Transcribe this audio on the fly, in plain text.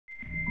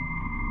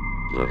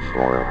The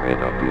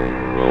formidable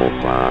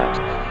robot.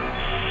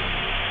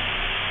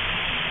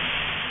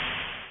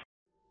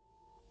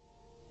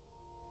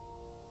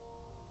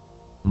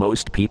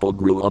 Most people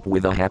grew up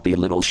with a happy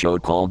little show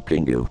called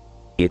Pingu.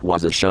 It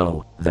was a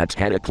show that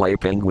had a clay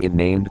penguin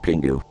named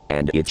Pingu,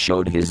 and it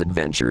showed his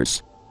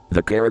adventures.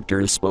 The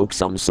characters spoke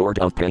some sort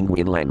of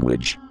penguin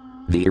language.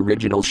 The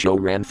original show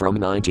ran from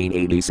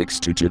 1986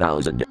 to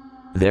 2000.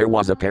 There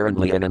was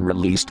apparently an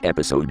unreleased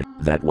episode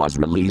that was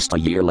released a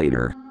year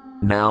later.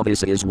 Now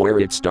this is where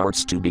it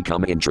starts to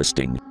become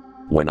interesting.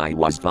 When I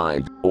was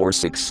 5 or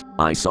 6,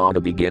 I saw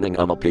the beginning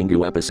of a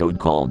Pingu episode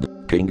called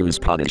Pingu's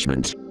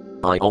Punishment.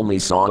 I only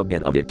saw a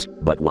bit of it,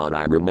 but what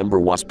I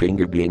remember was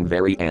Pingu being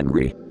very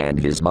angry, and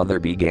his mother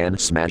began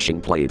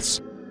smashing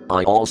plates.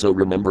 I also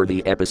remember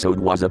the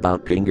episode was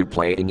about Pingu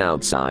playing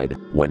outside,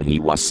 when he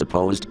was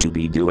supposed to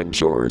be doing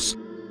chores.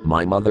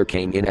 My mother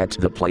came in at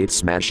the plate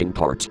smashing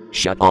part,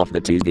 shut off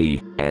the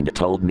TV, and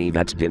told me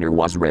that dinner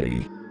was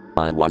ready.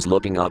 I was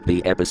looking up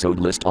the episode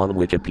list on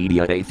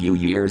Wikipedia a few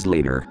years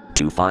later,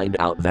 to find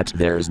out that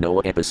there's no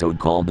episode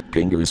called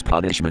Pingu's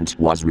Punishment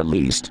was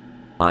released.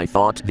 I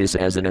thought this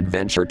as an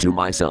adventure to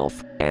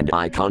myself, and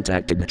I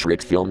contacted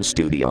Trick Film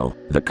Studio,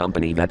 the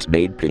company that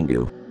made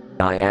Pingu.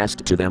 I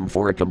asked to them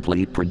for a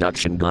complete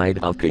production guide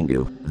of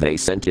Pingu. They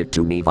sent it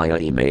to me via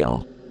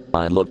email.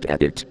 I looked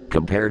at it,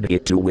 compared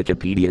it to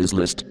Wikipedia's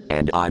list,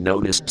 and I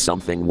noticed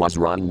something was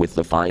wrong with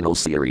the final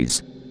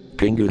series.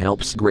 Pingu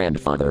Helps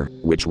Grandfather,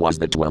 which was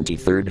the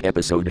 23rd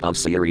episode of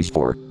Series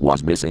 4,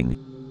 was missing.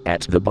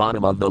 At the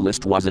bottom of the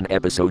list was an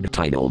episode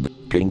titled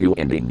Pingu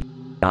Ending.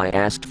 I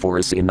asked for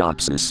a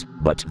synopsis,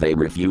 but they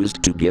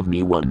refused to give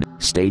me one,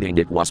 stating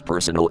it was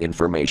personal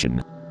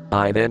information.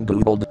 I then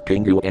googled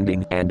Pingu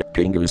Ending and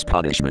Pingu's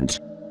Punishment.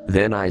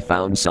 Then I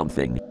found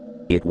something.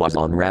 It was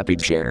on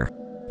RapidShare.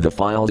 The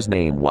file's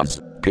name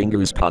was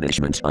Pingu's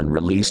Punishment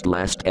Unreleased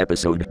Last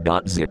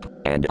Episode.zip,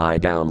 and I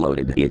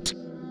downloaded it.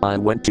 I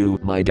went to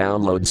my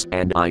downloads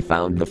and I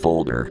found the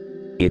folder.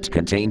 It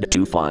contained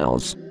 2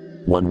 files.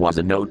 One was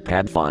a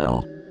notepad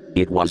file.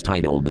 It was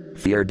titled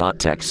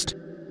Fear.txt.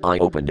 I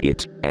opened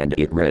it, and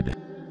it read,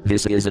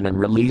 "This is an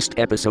unreleased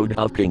episode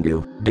of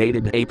Pingu,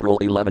 dated April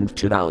 11,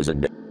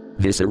 2000.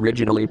 This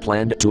originally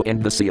planned to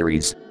end the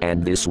series,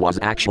 and this was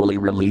actually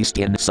released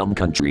in some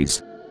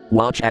countries.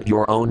 Watch at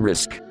your own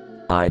risk."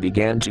 I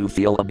began to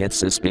feel a bit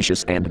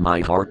suspicious and my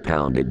heart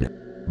pounded.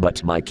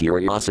 But my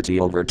curiosity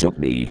overtook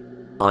me.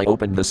 I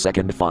opened the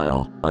second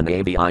file, an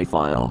AVI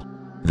file.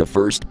 The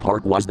first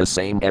part was the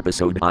same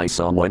episode I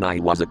saw when I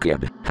was a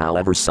kid,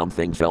 however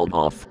something felt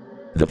off.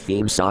 The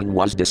theme song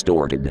was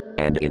distorted,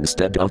 and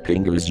instead of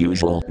Pingu's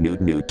usual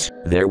noot-noot,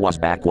 there was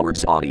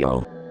backwards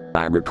audio.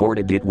 I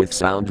recorded it with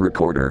sound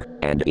recorder,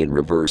 and in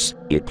reverse,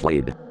 it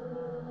played.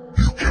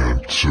 "You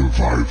can't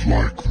survive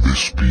like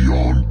this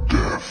beyond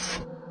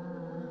death."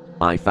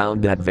 I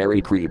found that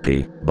very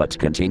creepy, but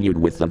continued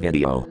with the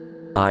video.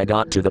 I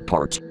got to the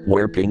part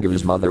where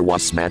Pingu's mother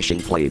was smashing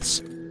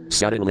plates.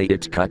 Suddenly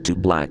it cut to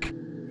black.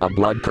 A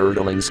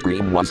blood-curdling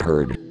scream was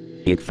heard.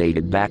 It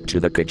faded back to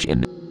the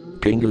kitchen.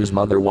 Pingu's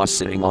mother was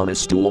sitting on a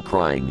stool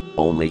crying,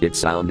 only it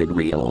sounded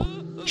real.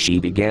 She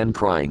began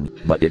crying,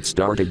 but it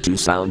started to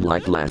sound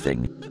like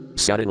laughing.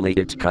 Suddenly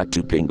it cut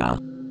to Pingu.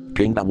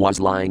 Pingu was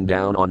lying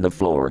down on the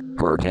floor,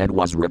 her head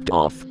was ripped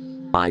off.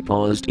 I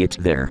paused it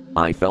there,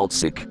 I felt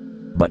sick.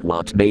 But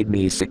what made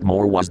me sick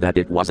more was that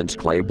it wasn't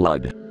clay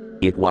blood.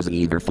 It was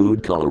either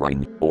food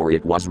coloring, or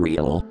it was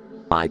real.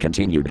 I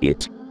continued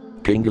it.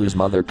 Pingu's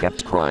mother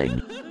kept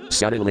crying.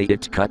 Suddenly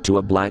it cut to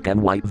a black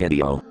and white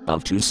video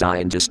of 2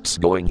 scientists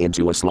going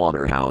into a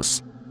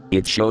slaughterhouse.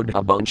 It showed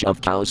a bunch of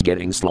cows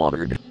getting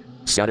slaughtered.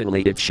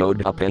 Suddenly it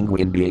showed a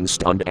penguin being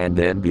stunned and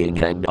then being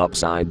hanged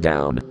upside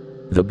down.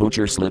 The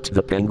butcher slit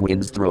the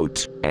penguin's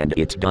throat, and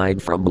it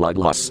died from blood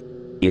loss.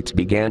 It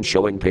began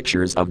showing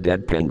pictures of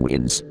dead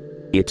penguins.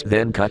 It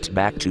then cut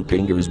back to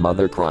Pingu's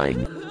mother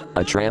crying.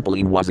 A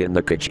trampoline was in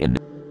the kitchen.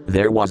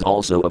 There was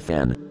also a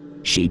fan.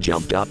 She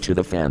jumped up to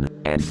the fan,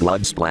 and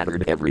blood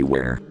splattered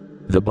everywhere.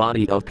 The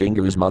body of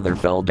Pingu's mother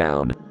fell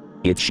down.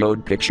 It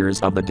showed pictures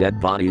of the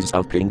dead bodies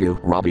of Pingu,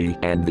 Robbie,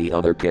 and the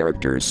other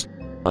characters.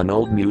 An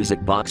old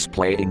music box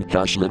playing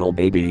Hush Little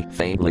Baby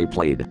faintly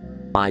played.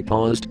 I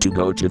paused to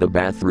go to the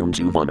bathroom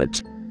to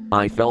vomit.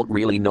 I felt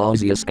really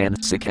nauseous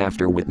and sick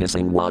after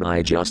witnessing what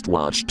I just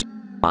watched.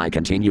 I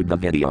continued the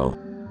video.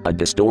 A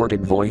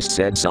distorted voice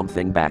said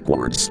something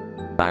backwards.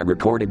 I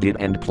recorded it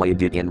and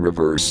played it in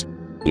reverse.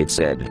 It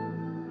said,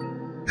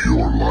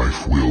 "Your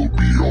life will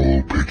be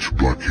all pitch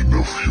black in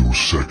a few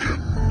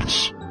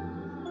seconds."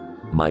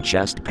 My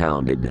chest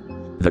pounded.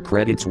 The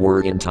credits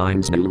were in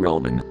Times New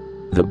Roman.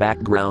 The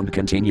background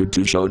continued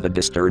to show the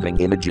disturbing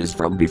images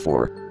from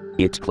before.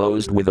 It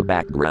closed with a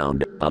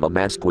background of a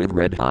mask with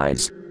red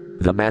eyes.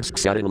 The mask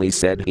suddenly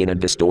said in a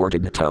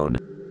distorted tone,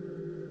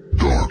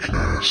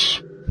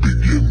 "Darkness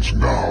begins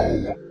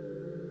now."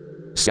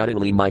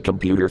 Suddenly my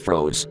computer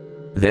froze.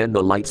 Then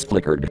the lights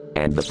flickered,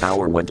 and the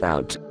power went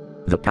out.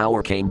 The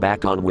power came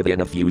back on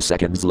within a few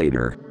seconds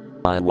later.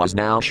 I was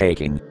now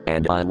shaking,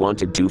 and I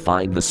wanted to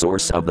find the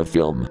source of the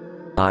film.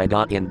 I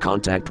got in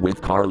contact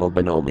with Carlo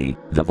Bonomi,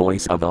 the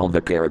voice of all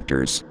the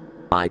characters.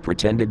 I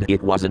pretended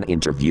it was an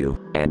interview,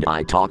 and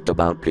I talked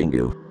about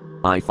Pingu.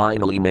 I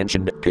finally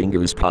mentioned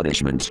Pingu's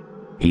punishment.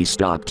 He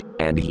stopped,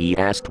 and he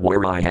asked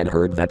where I had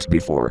heard that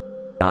before.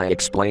 I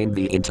explained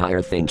the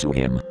entire thing to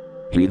him.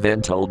 He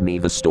then told me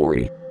the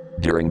story.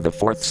 During the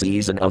 4th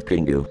season of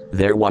Pingu,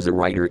 there was a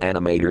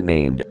writer-animator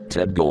named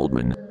Ted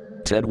Goldman.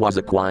 Ted was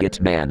a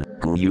quiet man,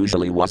 who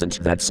usually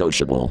wasn't that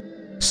sociable.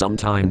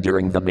 Sometime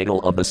during the middle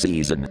of the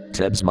season,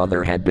 Ted's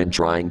mother had been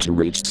trying to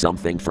reach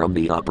something from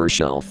the upper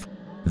shelf.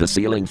 The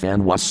ceiling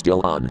fan was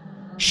still on.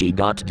 She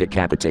got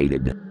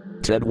decapitated.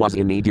 Ted was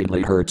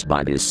immediately hurt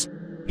by this.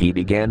 He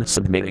began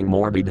submitting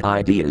morbid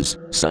ideas,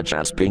 such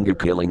as Pingu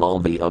killing all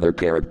the other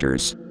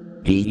characters.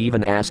 He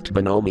even asked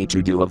Bonomi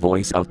to do a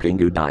voice of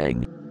Pingu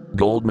dying.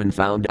 Goldman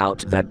found out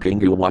that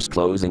Pingu was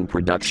closing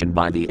production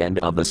by the end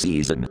of the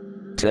season.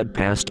 Ted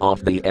passed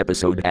off the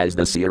episode as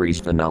the series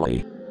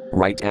finale.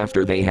 Right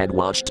after they had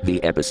watched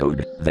the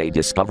episode, they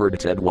discovered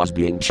Ted was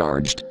being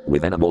charged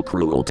with animal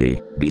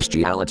cruelty,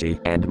 bestiality,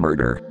 and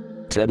murder.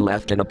 Ted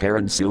left an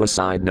apparent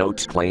suicide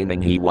note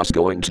claiming he was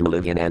going to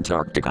live in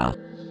Antarctica.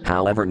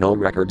 However, no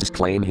records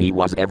claim he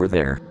was ever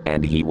there,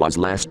 and he was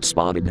last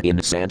spotted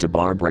in Santa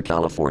Barbara,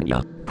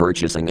 California,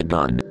 purchasing a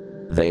gun.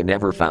 They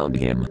never found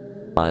him.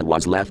 I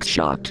was left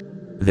shocked.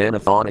 Then a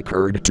thought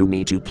occurred to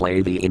me to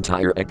play the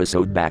entire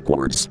episode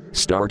backwards,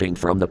 starting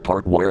from the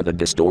part where the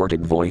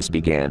distorted voice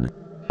began.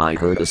 I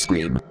heard a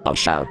scream, a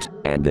shout,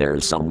 and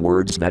there's some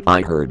words that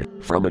I heard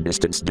from a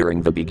distance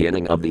during the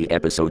beginning of the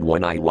episode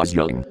when I was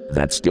young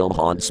that still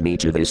haunts me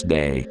to this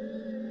day.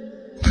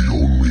 The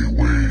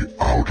only way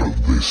out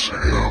of this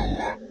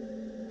hell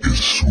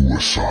is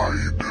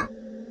suicide.